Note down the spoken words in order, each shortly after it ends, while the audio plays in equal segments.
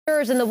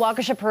Jurors in the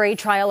Waukesha parade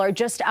trial are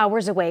just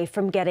hours away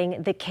from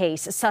getting the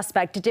case.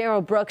 Suspect Darrell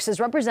Brooks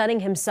is representing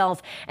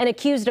himself and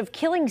accused of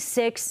killing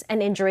 6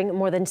 and injuring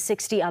more than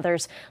 60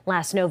 others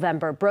last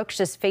November.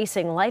 Brooks is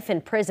facing life in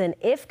prison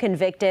if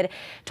convicted.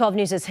 12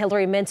 News'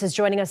 Hillary Mintz is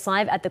joining us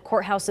live at the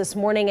courthouse this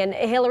morning. And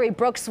Hillary,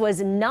 Brooks was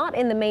not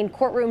in the main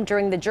courtroom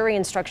during the jury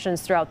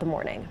instructions throughout the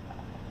morning.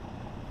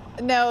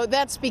 No,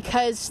 that's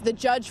because the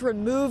judge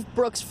removed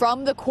Brooks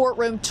from the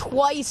courtroom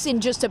twice in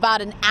just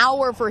about an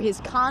hour for his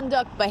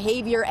conduct,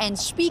 behavior, and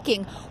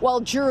speaking while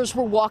jurors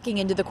were walking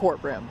into the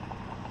courtroom.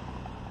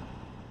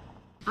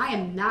 I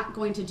am not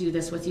going to do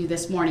this with you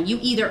this morning. You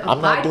either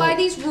abide by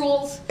these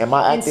rules and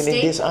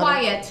stay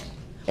quiet,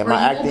 or you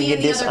will be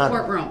in the other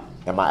courtroom.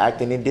 Am I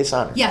acting in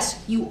dishonor?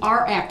 Yes, you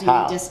are acting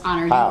in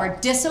dishonor. You are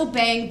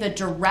disobeying the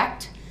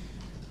direct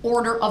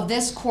order of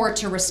this court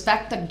to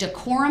respect the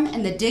decorum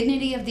and the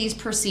dignity of these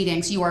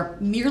proceedings. You are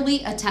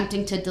merely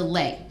attempting to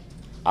delay.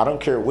 I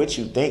don't care what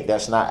you think,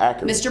 that's not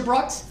accurate. Mr.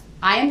 Brooks,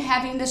 I am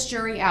having this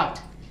jury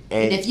out.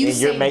 And if you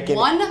say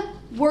one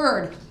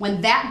word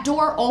when that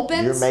door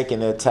opens, you're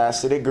making a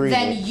tacit agreement,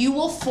 then you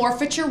will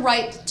forfeit your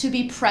right to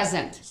be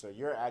present. So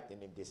you're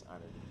acting in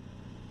dishonor.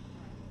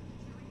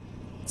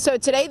 So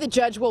today the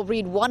judge will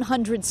read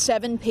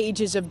 107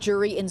 pages of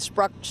jury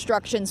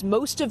instructions,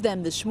 most of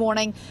them this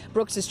morning.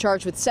 Brooks is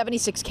charged with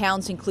 76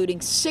 counts, including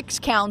 6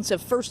 counts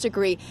of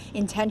first-degree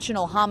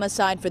intentional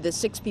homicide for the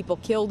 6 people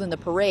killed in the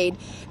parade.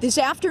 This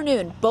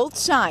afternoon, both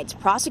sides,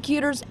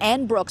 prosecutors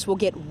and Brooks, will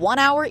get 1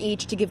 hour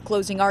each to give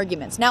closing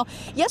arguments. Now,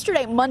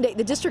 yesterday, Monday,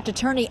 the district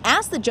attorney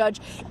asked the judge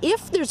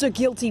if there's a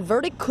guilty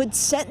verdict, could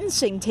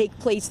sentencing take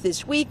place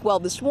this week? Well,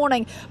 this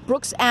morning,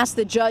 Brooks asked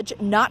the judge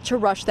not to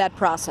rush that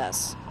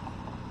process.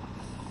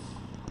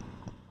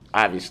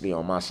 Obviously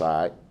on my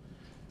side,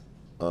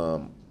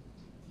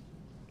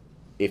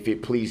 if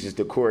it pleases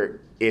the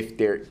court, if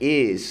there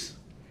is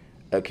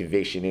a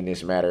conviction in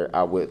this matter,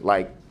 I would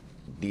like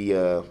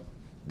the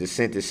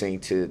sentencing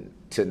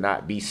to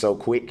not be so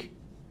quick.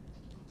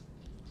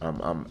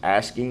 I'm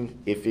asking,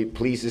 if it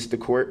pleases the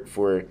court,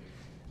 for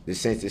the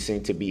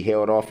sentencing to be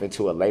held off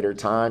into a later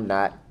time,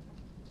 not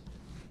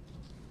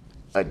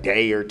a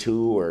day or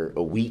 2 or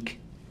a week,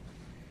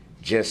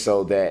 just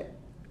so that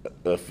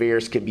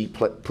affairs can be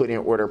put in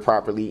order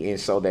properly, and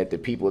so that the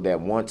people that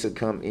want to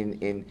come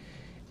in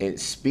and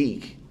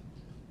speak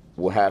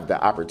will have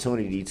the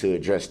opportunity to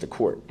address the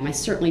court. I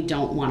certainly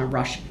don't want to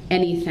rush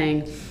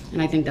anything, and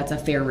I think that's a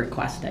fair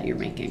request that you're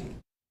making.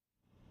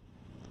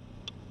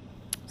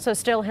 So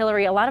still,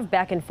 Hillary, a lot of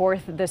back and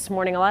forth this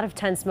morning, a lot of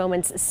tense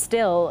moments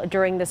still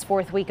during this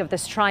 4th week of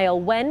this trial.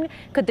 When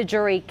could the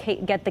jury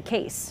get the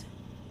case?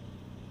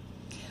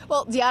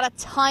 Well, Deanna,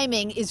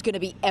 timing is going to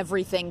be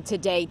everything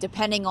today,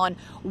 depending on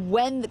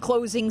when the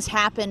closings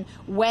happen,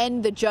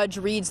 when the judge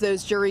reads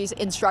those jury's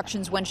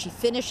instructions, when she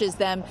finishes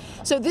them.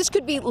 So this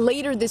could be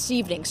later this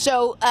evening.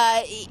 So,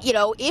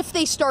 if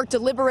they start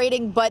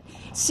deliberating but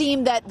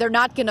seem that they're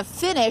not going to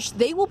finish,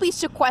 they will be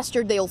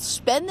sequestered. They'll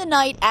spend the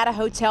night at a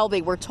hotel.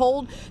 They were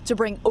told to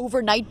bring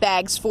overnight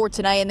bags for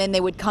tonight, and then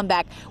they would come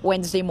back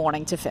Wednesday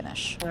morning to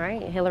finish. All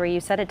right, Hillary, you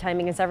said it.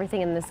 Timing is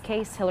everything in this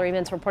case. Hillary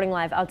Mintz reporting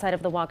live outside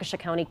of the Waukesha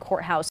County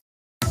Courthouse.